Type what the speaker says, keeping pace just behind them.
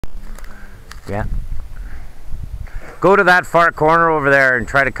Yeah. Go to that far corner over there and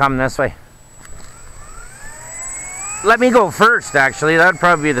try to come this way. Let me go first, actually. That'd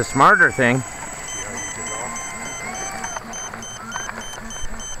probably be the smarter thing.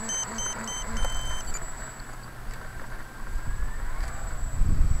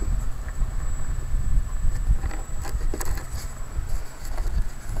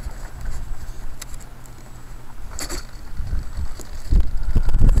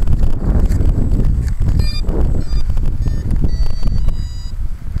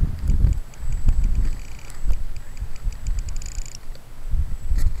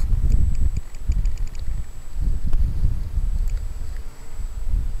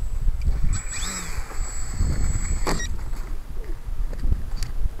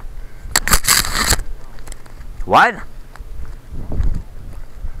 What?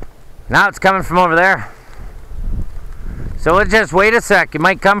 Now it's coming from over there. So we'll just wait a sec. It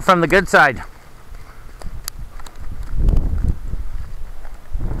might come from the good side.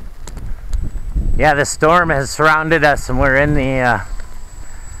 Yeah, the storm has surrounded us and we're in the...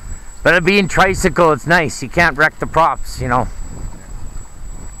 But it being tricycle, it's nice. You can't wreck the props, you know.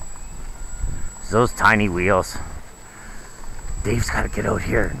 It's those tiny wheels. Dave's got to get out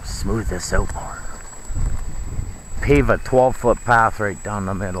here and smooth this out more. Pave a 12-foot path right down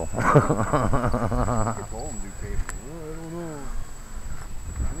the middle. I don't know.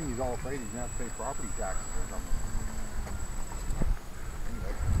 I think he's all afraid he's going to have to pay property taxes or something. I think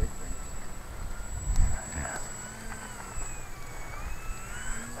that's the big thing.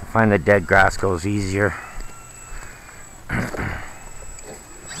 I find the dead grass goes easier.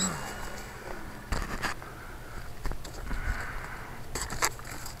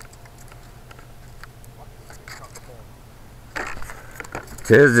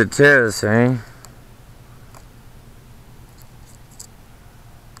 It is, eh?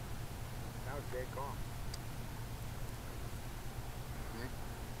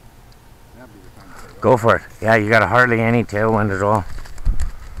 Go for it. Yeah, you got hardly any tailwind at all.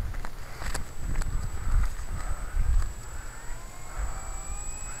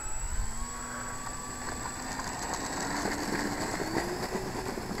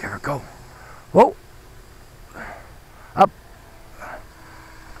 There we go. Whoa! Up!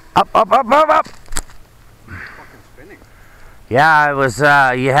 Up, up, up, up, up! Fucking spinning. Yeah, it was,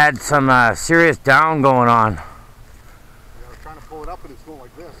 you had some serious down going on. Yeah, I was trying to pull it up and it's going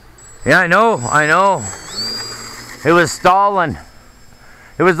like this. Yeah, I know. It was stalling.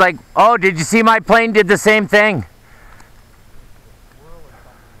 It was like, oh, did you see my plane did the same thing?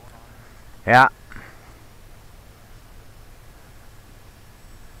 Yeah.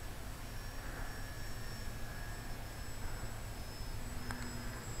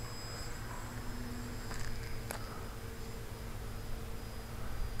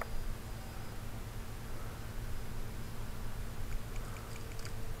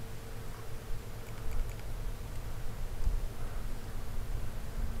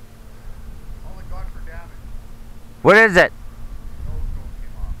 What is it?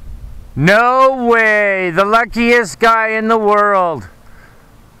 No way! The luckiest guy in the world.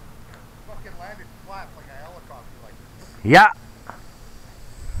 Fucking landed flat like a helicopter like this. Yeah.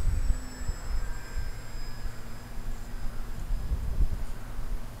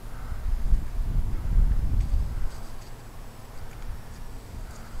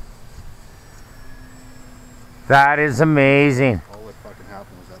 That is amazing. All that fucking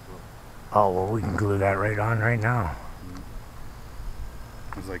happened was that little... Oh, well, we can glue that right on right now.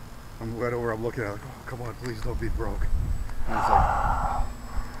 I was like, I'm right over, I'm looking at it, like, oh, come on, please don't be broke. And it's like...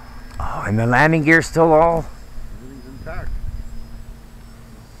 Oh, and the landing gear's still all? Everything's intact.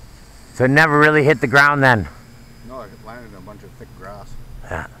 So it never really hit the ground then? No, it landed in a bunch of thick grass.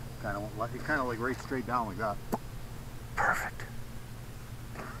 Yeah. It kind of like right straight down like that. Perfect.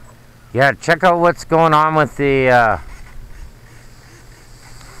 Yeah, check out what's going on with the...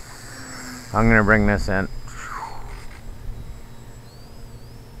 I'm going to bring this in.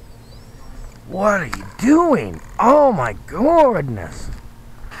 What are you doing? Oh my goodness.